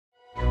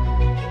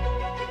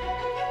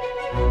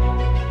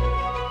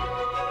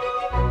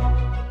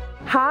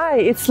Hi,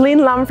 it's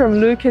Lynn Lam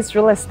from Lucas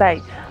Real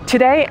Estate.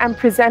 Today I'm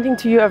presenting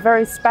to you a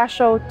very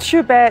special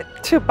 2-bed,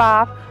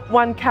 2-bath,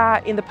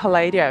 1-car in the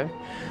Palladio.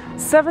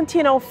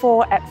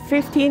 1704 at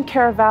 15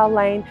 Caravel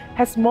Lane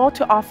has more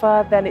to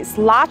offer than its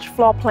large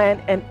floor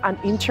plan and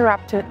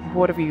uninterrupted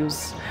water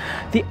views.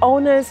 The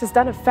owners has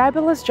done a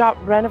fabulous job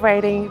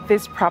renovating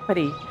this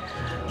property.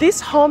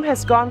 This home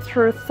has gone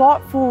through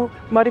thoughtful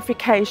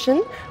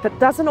modification that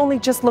doesn't only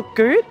just look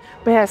good,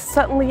 but has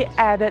certainly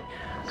added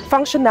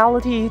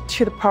functionality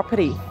to the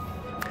property.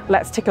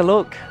 Let's take a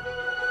look.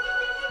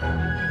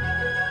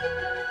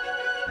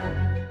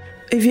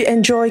 If you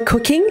enjoy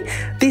cooking,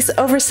 this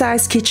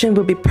oversized kitchen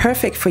will be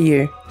perfect for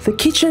you. The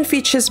kitchen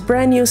features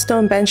brand new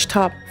stone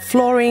benchtop,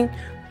 flooring,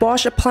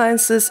 Bosch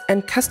appliances,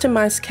 and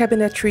customized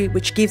cabinetry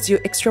which gives you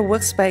extra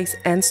workspace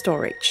and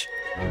storage.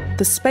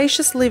 The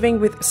spacious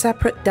living with a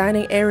separate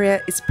dining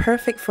area is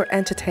perfect for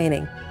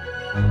entertaining.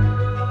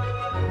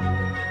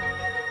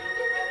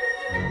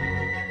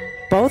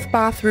 Both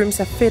bathrooms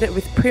are fitted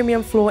with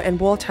premium floor and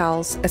wall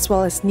tiles, as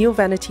well as new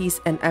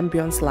vanities and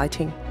ambience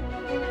lighting.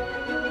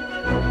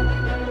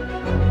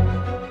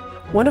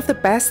 One of the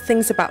best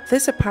things about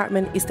this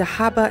apartment is the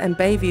harbour and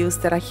bay views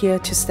that are here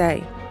to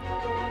stay.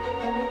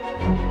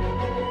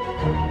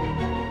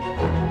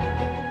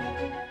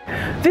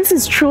 This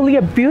is truly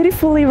a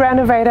beautifully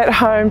renovated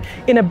home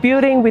in a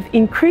building with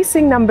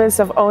increasing numbers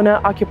of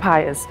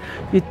owner-occupiers.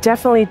 You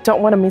definitely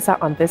don't want to miss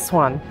out on this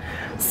one.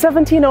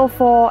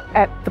 1704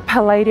 at the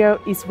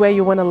Palladio is where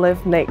you want to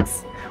live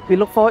next. We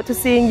look forward to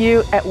seeing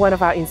you at one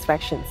of our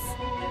inspections.